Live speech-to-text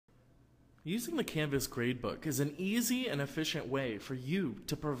Using the Canvas gradebook is an easy and efficient way for you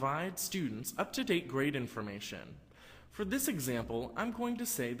to provide students up-to-date grade information. For this example, I'm going to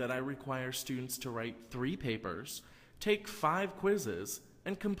say that I require students to write 3 papers, take 5 quizzes,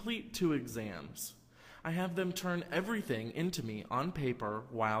 and complete 2 exams. I have them turn everything into me on paper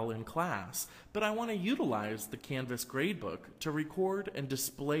while in class, but I want to utilize the Canvas gradebook to record and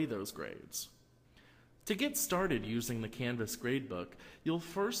display those grades. To get started using the Canvas gradebook, you'll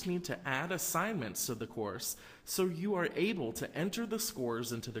first need to add assignments to the course so you are able to enter the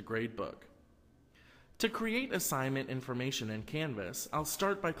scores into the gradebook. To create assignment information in Canvas, I'll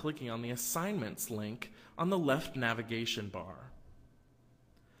start by clicking on the Assignments link on the left navigation bar.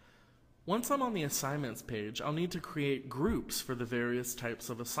 Once I'm on the Assignments page, I'll need to create groups for the various types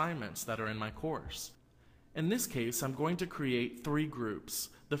of assignments that are in my course. In this case, I'm going to create 3 groups.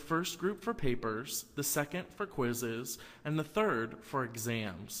 The first group for papers, the second for quizzes, and the third for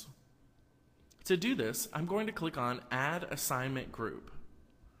exams. To do this, I'm going to click on Add Assignment Group.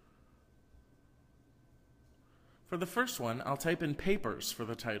 For the first one, I'll type in Papers for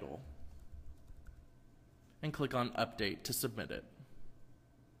the title and click on Update to submit it.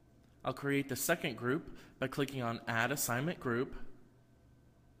 I'll create the second group by clicking on Add Assignment Group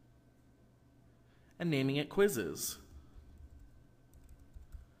and naming it Quizzes.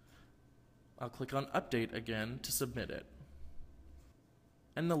 I'll click on Update again to submit it.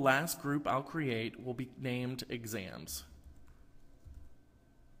 And the last group I'll create will be named Exams.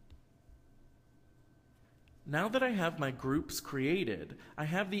 Now that I have my groups created, I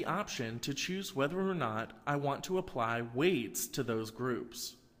have the option to choose whether or not I want to apply weights to those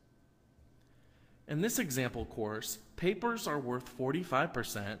groups. In this example course, papers are worth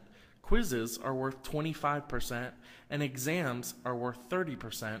 45%, quizzes are worth 25%, and exams are worth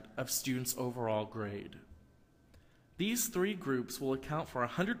 30% of students' overall grade. These 3 groups will account for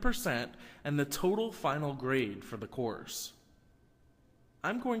 100% and the total final grade for the course.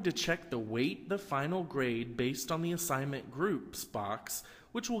 I'm going to check the weight the final grade based on the assignment groups box,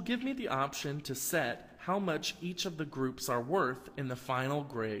 which will give me the option to set how much each of the groups are worth in the final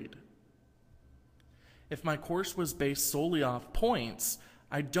grade. If my course was based solely off points,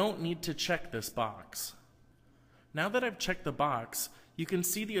 I don't need to check this box. Now that I've checked the box, you can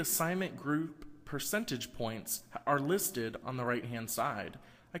see the assignment group percentage points are listed on the right-hand side.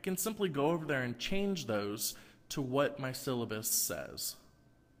 I can simply go over there and change those to what my syllabus says.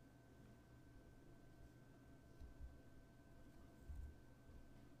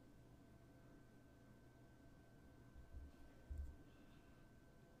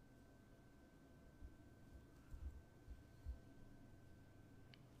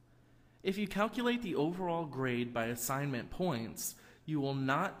 If you calculate the overall grade by assignment points, you will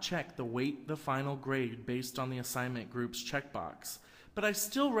not check the weight the final grade based on the assignment groups checkbox, but I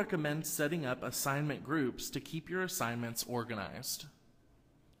still recommend setting up assignment groups to keep your assignments organized.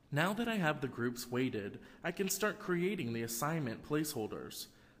 Now that I have the groups weighted, I can start creating the assignment placeholders.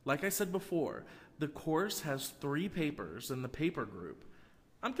 Like I said before, the course has 3 papers in the paper group.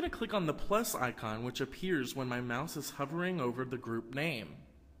 I'm going to click on the plus icon which appears when my mouse is hovering over the group name.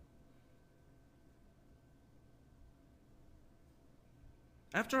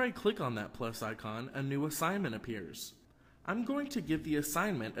 After I click on that plus icon, a new assignment appears. I'm going to give the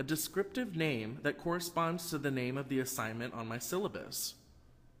assignment a descriptive name that corresponds to the name of the assignment on my syllabus.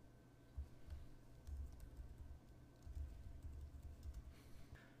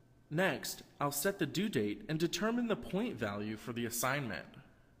 Next, I'll set the due date and determine the point value for the assignment.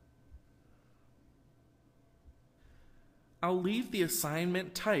 I'll leave the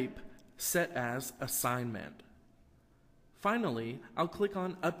assignment type set as assignment. Finally, I'll click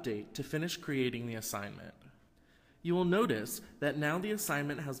on Update to finish creating the assignment. You will notice that now the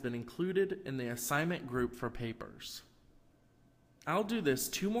assignment has been included in the assignment group for papers. I'll do this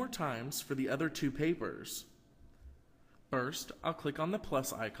 2 more times for the other 2 papers. First, I'll click on the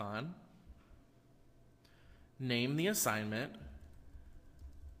plus icon, name the assignment,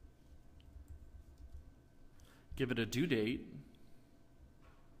 give it a due date,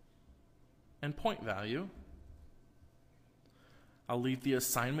 and point value. I'll leave the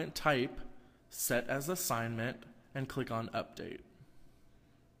assignment type set as assignment and click on Update.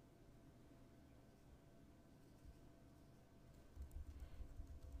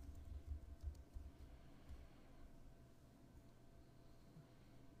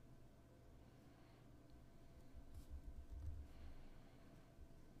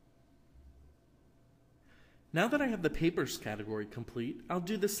 Now that I have the papers category complete, I'll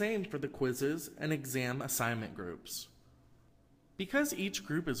do the same for the quizzes and exam assignment groups. Because each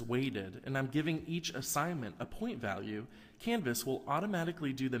group is weighted and I'm giving each assignment a point value, Canvas will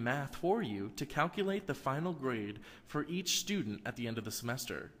automatically do the math for you to calculate the final grade for each student at the end of the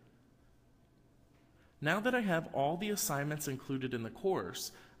semester. Now that I have all the assignments included in the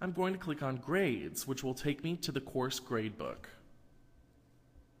course, I'm going to click on Grades, which will take me to the course gradebook.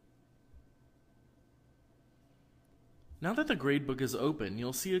 Now that the gradebook is open,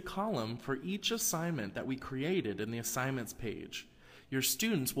 you'll see a column for each assignment that we created in the assignments page. Your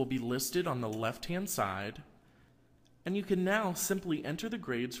students will be listed on the left-hand side, and you can now simply enter the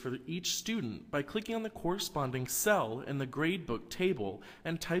grades for each student by clicking on the corresponding cell in the gradebook table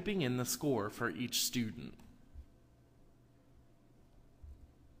and typing in the score for each student.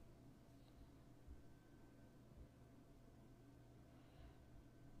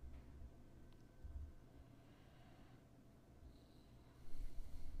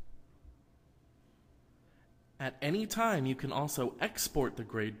 At any time, you can also export the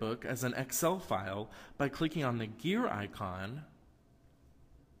gradebook as an Excel file by clicking on the gear icon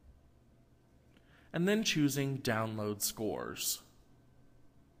and then choosing Download Scores.